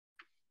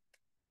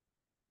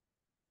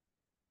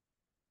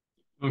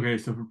Okay,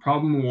 so for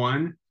problem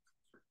one,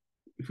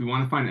 if we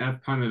want to find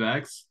f prime of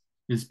x,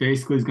 this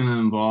basically is going to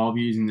involve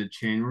using the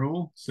chain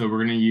rule. So we're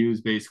going to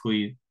use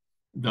basically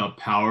the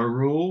power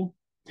rule,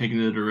 taking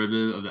the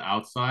derivative of the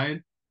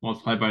outside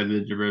multiplied by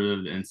the derivative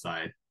of the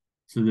inside.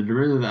 So the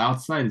derivative of the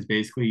outside is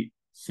basically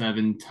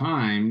 7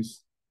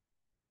 times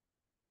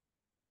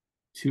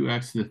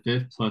 2x to the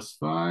fifth plus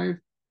 5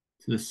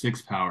 to the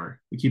sixth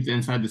power. We keep the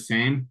inside the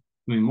same.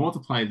 We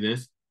multiply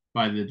this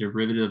by the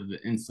derivative of the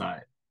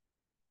inside,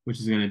 which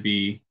is going to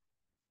be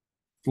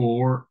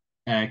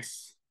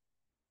 4x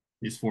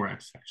is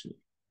 4x actually.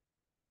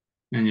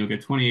 And you'll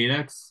get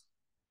 28x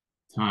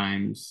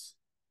times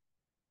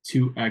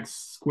 2x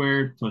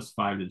squared plus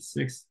 5 to the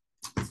sixth.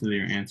 So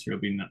your answer will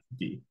be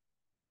D.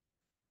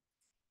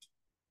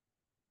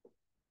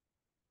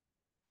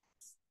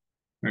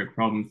 All right,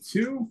 problem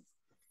two.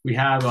 We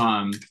have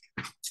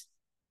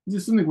this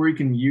is something where you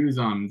can use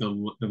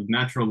the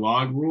natural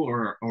log rule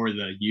or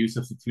the u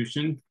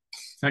substitution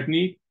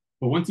technique.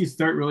 But once you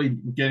start really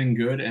getting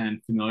good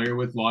and familiar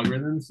with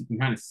logarithms, you can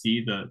kind of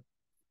see the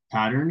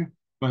pattern.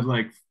 But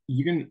like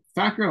you can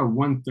factor out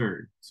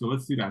 1/3. So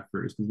let's do that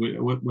first. Because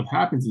what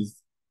happens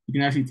is you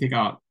can actually take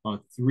out a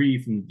 3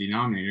 from the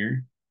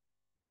denominator.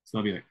 So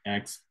that'll be like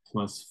x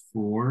plus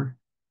 4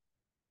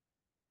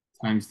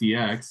 times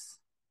dx.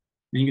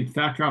 Then you can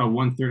factor out a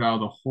 1/3 out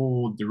of the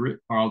whole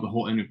or out of the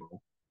whole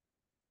integral.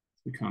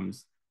 It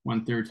becomes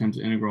 1/3 times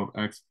the integral of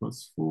x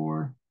plus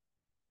 4,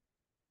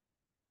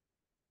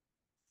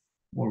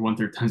 or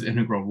 1/3 times the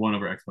integral of 1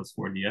 over x plus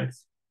 4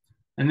 dx.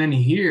 And then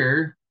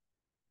here,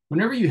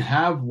 whenever you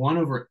have 1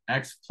 over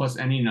x plus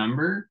any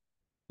number,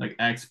 like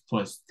x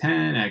plus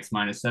 10, x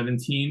minus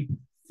 17,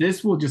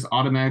 this will just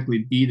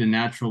automatically be the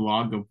natural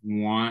log of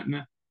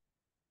 1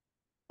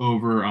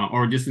 over,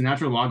 or just the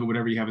natural log of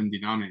whatever you have in the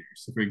denominator.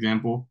 So for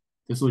example,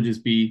 this will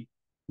just be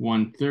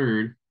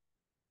 1/3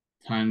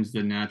 times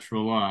the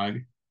natural log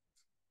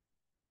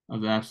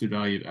of the absolute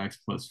value of x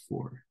plus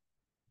 4.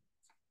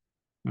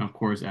 And of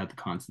course, add the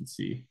constant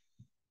c.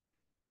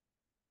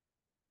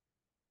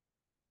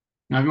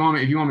 Now,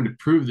 if you want me to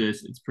prove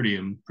this, it's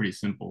pretty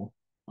simple.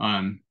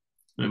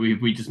 But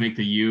we just make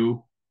the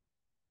u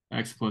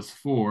x plus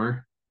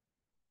 4,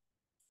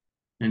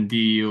 and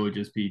du will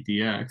just be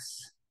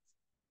dx.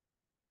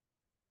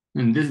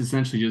 And this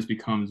essentially just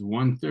becomes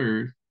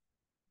 1/3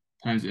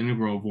 times the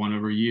integral of 1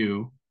 over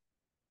u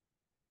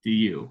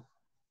du.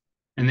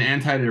 And the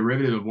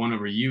antiderivative of 1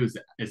 over u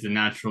is the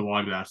natural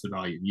log of the absolute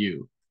value of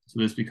u. So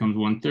this becomes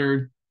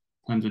 1/3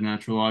 times the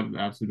natural log of the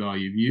absolute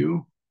value of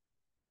u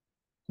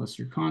plus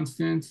your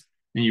constant.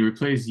 And you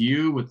replace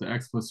u with the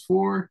x plus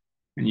 4,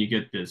 and you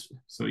get this.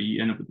 So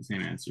you end up with the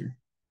same answer.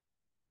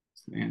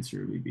 So the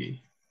answer would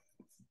be B.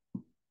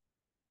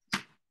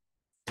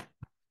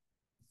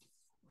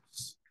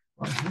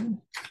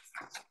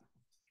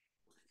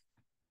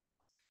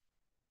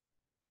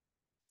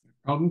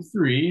 Problem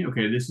 3.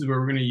 Okay, this is where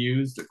we're going to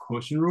use the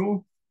quotient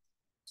rule.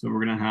 So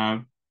we're going to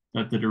have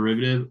that the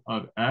derivative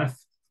of f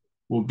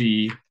will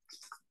be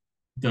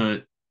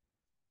the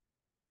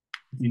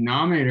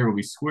denominator will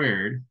be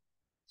squared.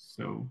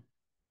 So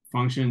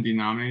function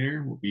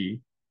denominator will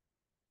be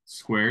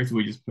squared. So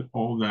we just put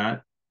all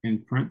that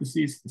in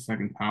parentheses, the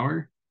second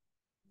power.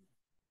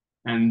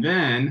 And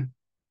then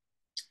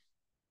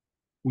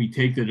we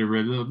take the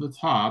derivative of the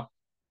top,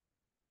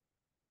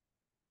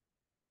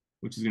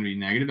 which is going to be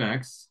negative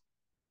x,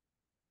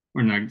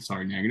 or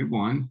negative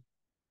 1,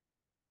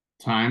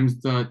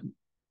 times the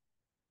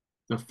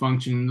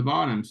function in the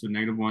bottom. So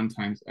negative 1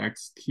 times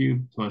x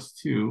cubed plus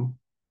 2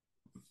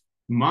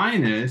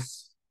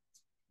 minus,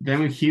 then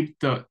we keep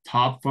the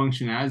top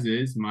function as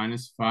is,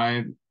 minus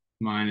 5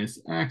 minus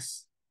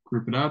x,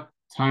 group it up,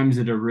 times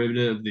the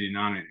derivative of the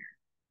denominator.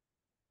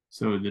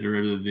 So the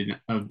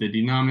derivative of the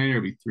denominator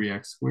will be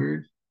 3x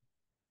squared.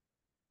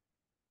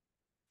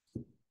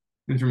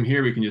 And from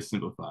here, we can just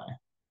simplify.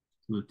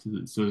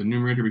 So the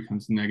numerator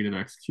becomes negative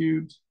x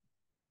cubed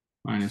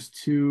minus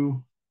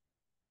 2.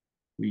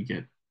 We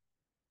get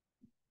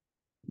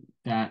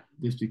that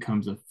this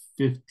becomes a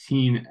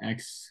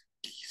 15x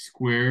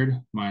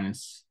squared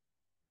minus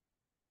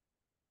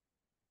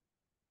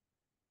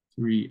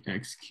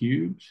 3x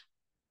cubed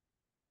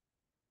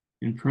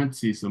in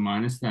parentheses, so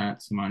minus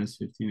that, so minus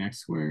 15x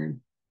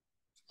squared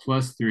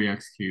plus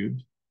 3x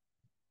cubed.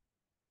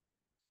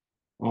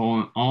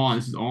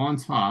 This is all on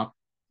top.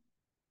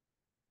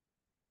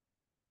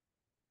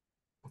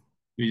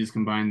 We just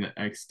combine the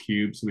x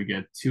cubed, so we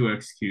get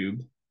 2x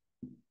cubed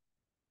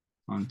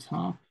on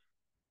top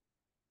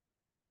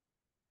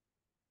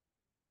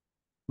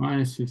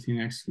minus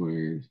 15x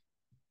squared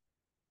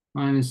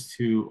minus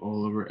 2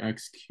 all over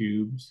x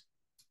cubed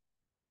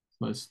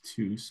plus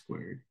 2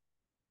 squared,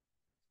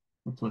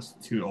 or plus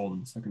 2 all to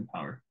the second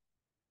power.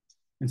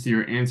 And so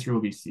your answer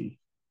will be C.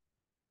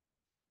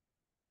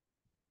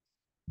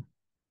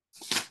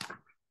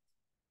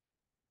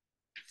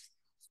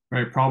 All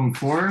right, problem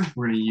 4,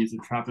 we're going to use the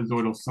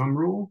trapezoidal sum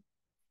rule.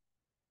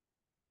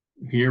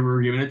 Here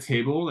we're given a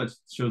table that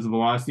shows the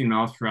velocity in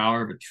miles per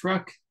hour of a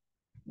truck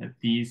at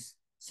these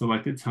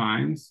selected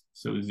times.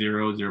 So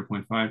 0, 0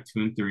 0.5, 2,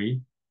 and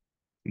 3.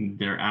 And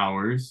their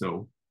hours.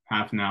 So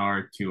half an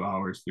hour, 2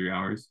 hours, 3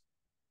 hours.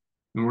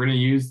 And we're going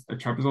to use a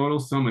trapezoidal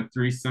sum with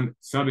 3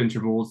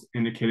 subintervals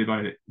indicated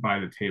by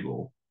the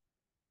table.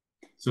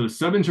 So the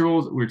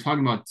subintervals, we're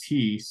talking about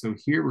t. So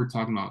here we're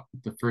talking about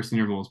the first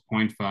interval is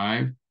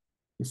 0.5.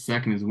 The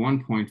second is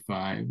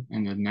 1.5.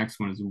 And the next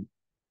one is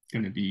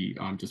going to be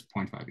just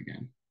 0.5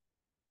 again.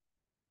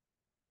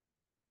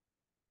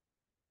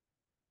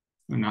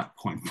 Or not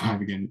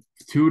 0.5 again.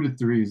 2 to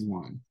 3 is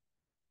 1.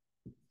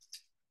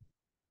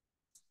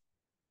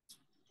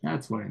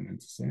 That's what I meant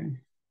to say.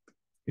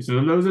 Okay,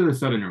 so those are the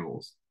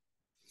subintervals.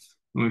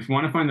 And if you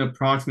want to find the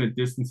approximate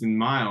distance in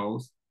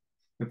miles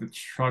that the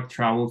truck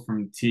traveled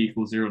from t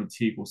equals 0 to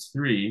t equals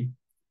 3,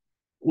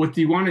 what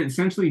you want to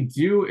essentially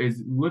do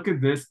is look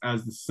at this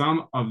as the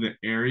sum of the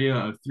area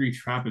of 3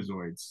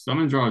 trapezoids. So I'm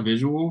going to draw a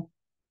visual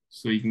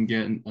so you can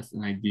get an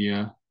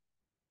idea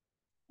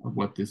of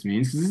what this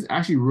means. Because this is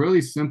actually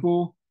really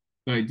simple,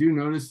 but I do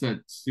notice that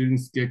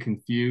students get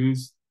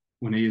confused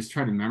when they just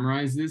try to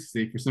memorize this.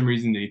 For some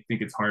reason, they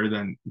think it's harder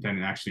than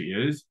it actually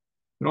is.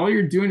 But all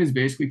you're doing is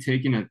basically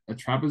taking a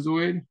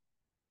trapezoid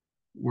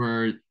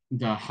where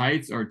the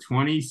heights are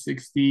 20,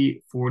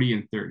 60, 40,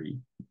 and 30.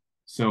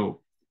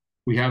 So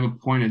we have a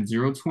point at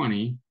 0,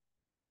 20.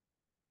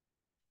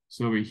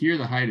 So over here,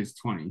 the height is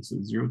 20, so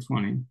 0,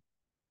 20.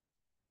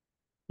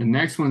 The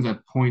next one's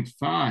at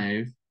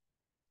 0.5,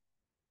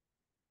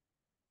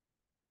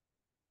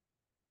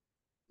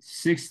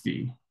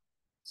 60.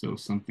 So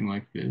something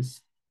like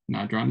this.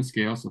 Not drawn to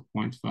scale, so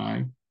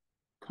 0.5,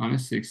 comma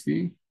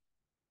 60.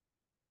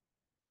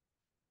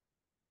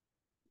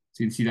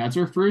 So you can see that's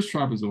our first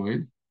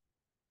trapezoid.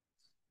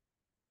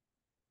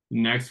 The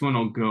next one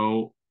will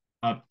go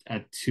up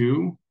at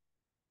 2.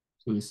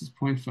 So this is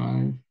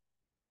 0.5.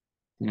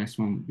 The next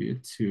one will be a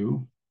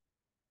 2.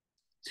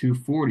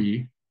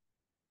 240.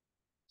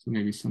 So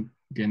maybe some,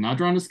 again, not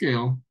drawn to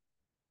scale,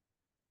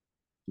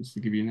 just to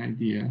give you an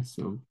idea.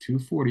 So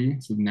 240.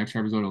 So the next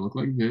trapezoid will look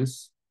like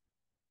this.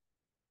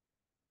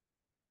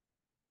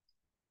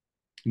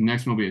 The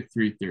next one will be a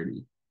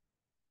 330.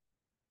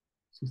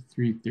 So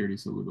 330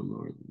 is a little bit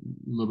lower, a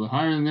little bit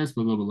higher than this,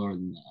 but a little bit lower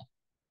than that.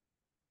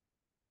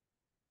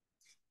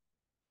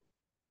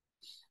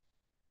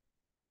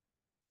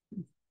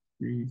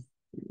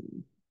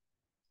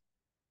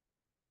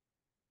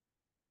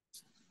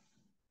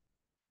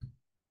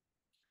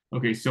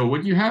 Okay, so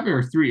what you have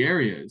are 3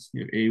 areas.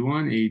 You have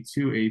A1,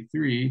 A2,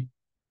 A3.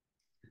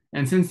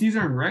 And since these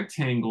are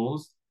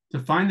rectangles, to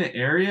find the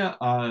area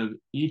of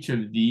each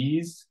of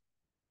these,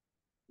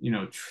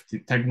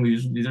 technically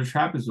these are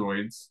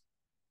trapezoids,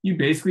 you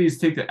basically just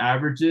take the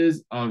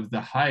averages of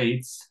the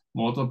heights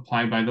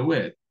multiplied by the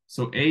width.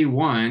 So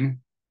A1,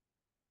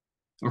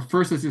 or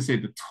first let's just say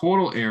the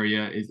total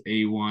area is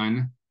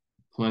A1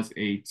 plus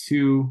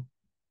A2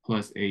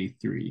 plus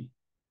A3.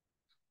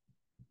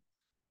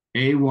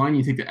 A1,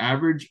 you take the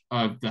average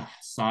of the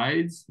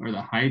sides or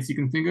the heights you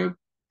can think of.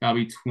 That'll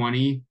be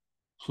 20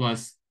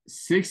 plus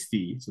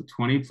 60. So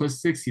 20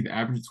 plus 60, the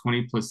average of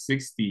 20 plus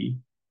 60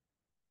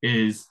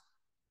 is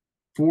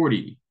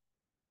 40.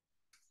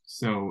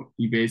 So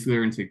you basically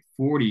are going to take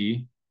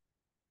 40,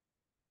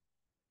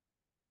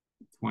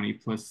 20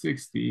 plus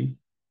 60.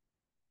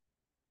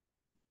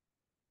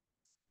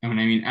 And when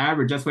I mean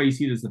average, that's why you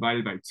see this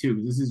divided by 2,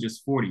 because this is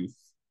just 40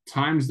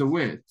 times the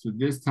width. So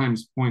this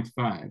times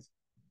 0.5.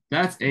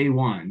 That's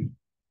A1.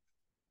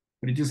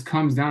 But it just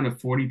comes down to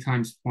 40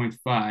 times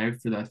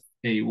 0.5 for that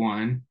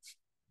A1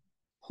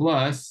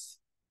 plus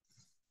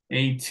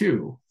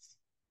A2.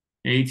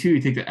 A2, you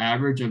take the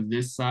average of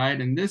this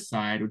side and this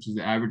side, which is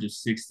the average of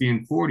 60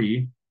 and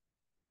 40.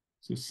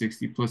 So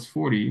 60 plus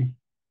 40,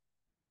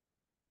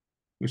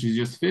 which is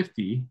just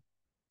 50.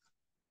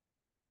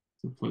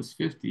 So plus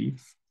 50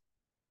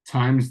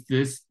 times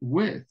this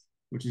width,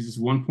 which is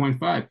just 1.5.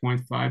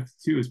 0.5 to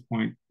 2 is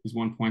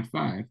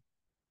 1.5, which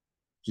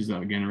is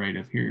again right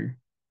up here.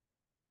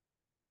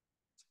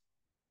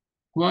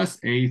 Plus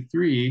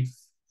A3,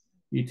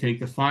 you take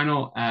the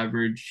final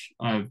average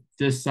of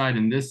this side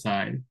and this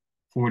side,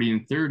 40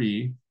 and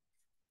 30,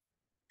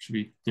 should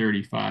be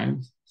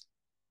 35.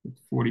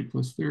 40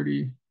 plus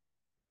 30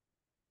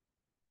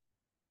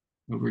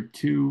 over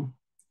 2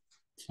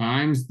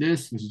 times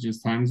this, which is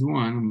just times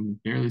 1. I'm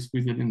barely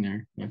squeeze it in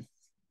there, but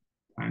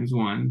times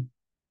 1.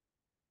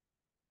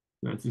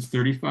 So that's just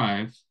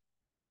 35.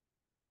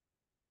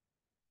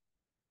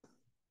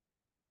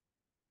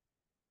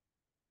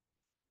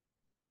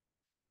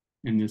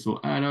 And this will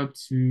add up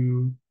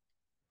to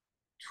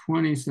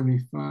 20,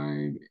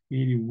 75,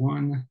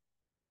 81,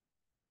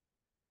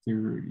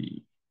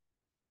 30.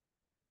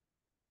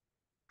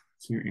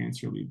 So your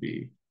answer will be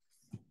B.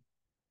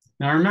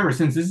 Now remember,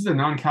 since this is a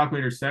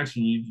non-calculator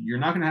section, you're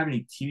not going to have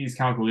any tedious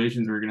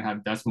calculations where you're going to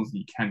have decimals that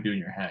you can't do in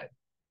your head.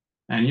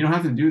 And you don't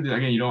have to do this.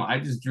 Again, I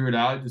just drew it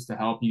out just to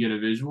help you get a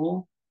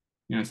visual.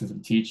 Since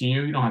I'm teaching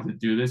you, you don't have to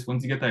do this.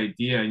 Once you get the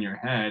idea in your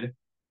head,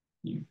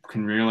 you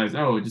can realize,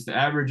 oh, just the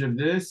average of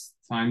this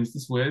times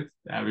this width,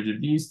 the average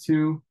of these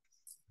two.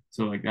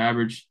 So like the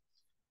average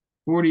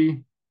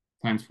 40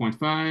 times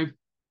 0.5,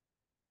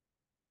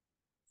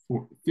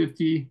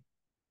 50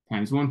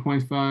 times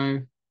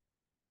 1.5,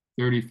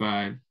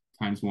 35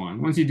 times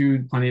 1. Once you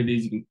do plenty of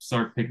these, you can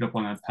start picking up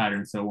on that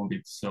pattern, so it won't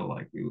be so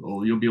like,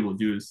 you'll be able to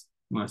do this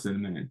in less than a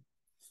minute.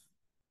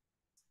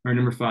 All right,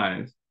 number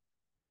 5.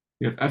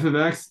 We have f of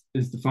x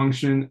is the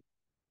function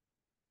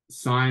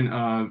sine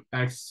of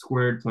x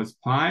squared plus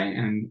pi,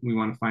 and we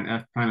want to find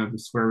f prime of the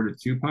square root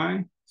of 2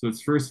 pi. So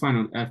let's first find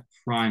what f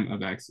prime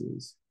of x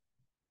is.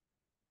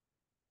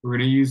 We're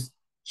going to use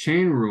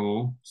chain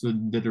rule, so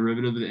the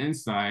derivative of the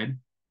inside,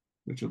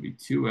 which will be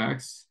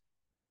 2x,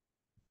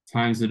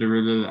 times the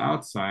derivative of the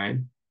outside,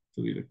 which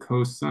will be the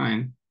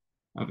cosine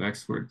of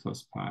x squared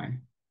plus pi.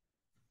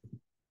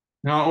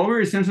 Now, all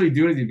we're essentially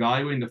doing is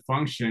evaluating the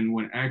function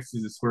when x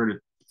is the square root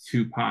of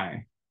 2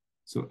 pi.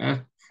 So f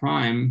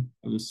prime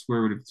of the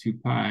square root of 2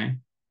 pi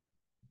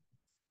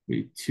will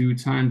be 2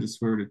 times the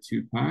square root of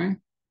 2 pi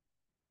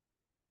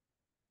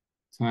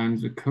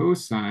times the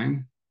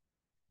cosine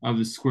of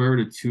the square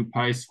root of 2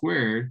 pi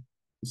squared.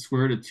 The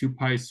square root of 2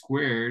 pi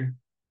squared,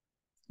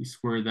 you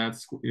square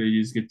that,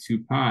 you just get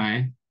 2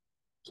 pi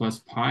plus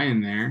pi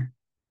in there.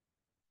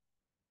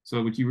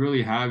 So what you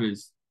really have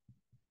is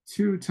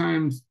 2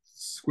 times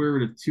square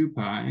root of 2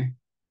 pi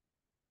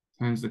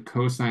times the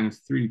cosine of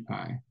 3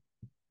 pi.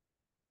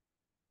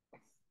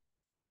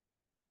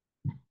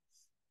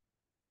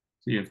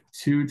 So you have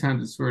 2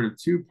 times the square root of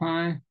 2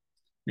 pi.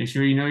 Make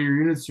sure you know your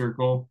unit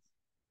circle.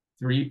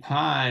 3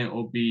 pi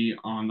will be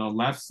on the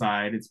left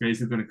side. It's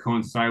basically going to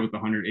coincide with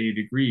 180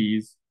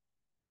 degrees.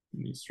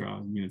 Let me draw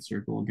a unit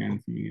circle again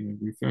if you need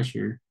a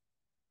refresher.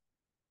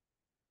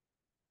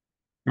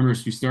 Remember,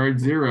 if you start at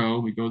 0,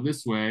 we go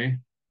this way.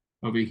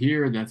 Over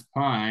here, that's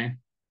pi.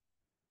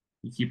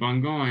 You keep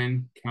on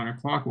going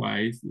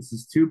counterclockwise. This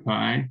is 2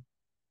 pi.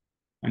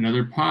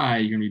 Another pi,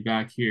 you're going to be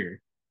back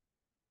here.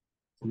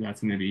 So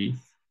that's going to be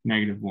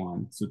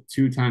 -1. So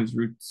 2 times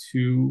root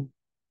 2,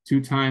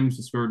 2 times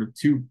the square root of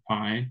 2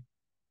 pi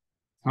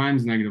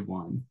times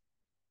 -1.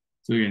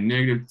 So you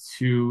get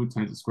 -2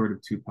 times the square root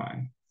of 2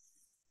 pi.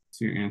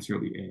 So your answer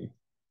will be A.